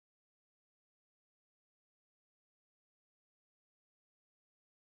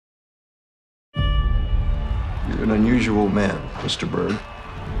You're an unusual man, Mr. Berg.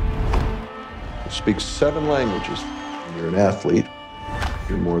 You speak 7 languages. You're an athlete.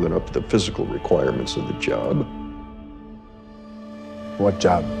 You're more than up to the physical requirements of the job. What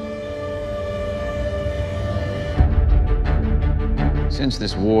job? Since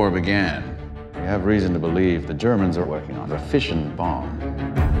this war began, we have reason to believe the Germans are working on a fission bomb.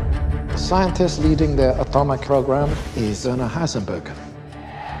 The scientist leading the atomic program is Werner Heisenberg.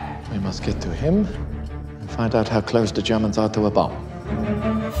 We must get to him and find out how close the Germans are to a bomb.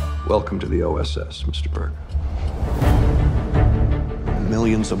 Welcome to the OSS, Mr. Berg.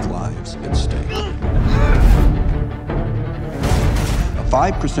 Millions of lives at stake. A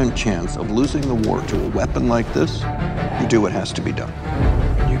 5% chance of losing the war to a weapon like this, you do what has to be done.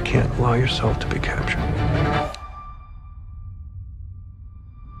 You can't allow yourself to be captured.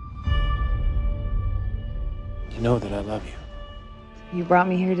 You know that I love you. You brought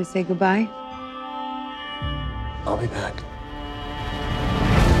me here to say goodbye? I'll be back.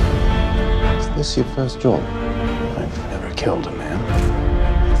 Is this your first job? I've never killed a man,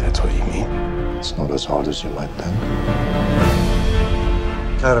 if that's what you mean. It's not as hard as you might think.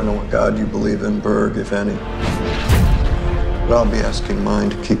 I don't know what God you believe in, Berg, if any. But I'll be asking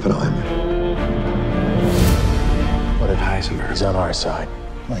mine to keep an eye on you. What if Heisenberg's on our side?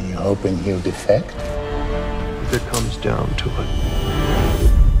 Are you hoping he'll defect? If it comes down to it,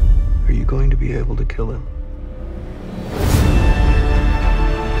 are you going to be able to kill him?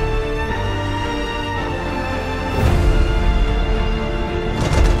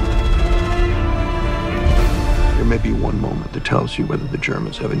 There may be one moment that tells you whether the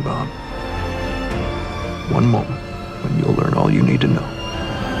Germans have a bomb. One moment when you'll learn all you need to know.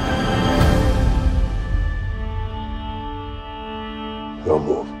 We'll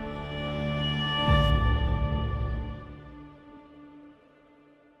move.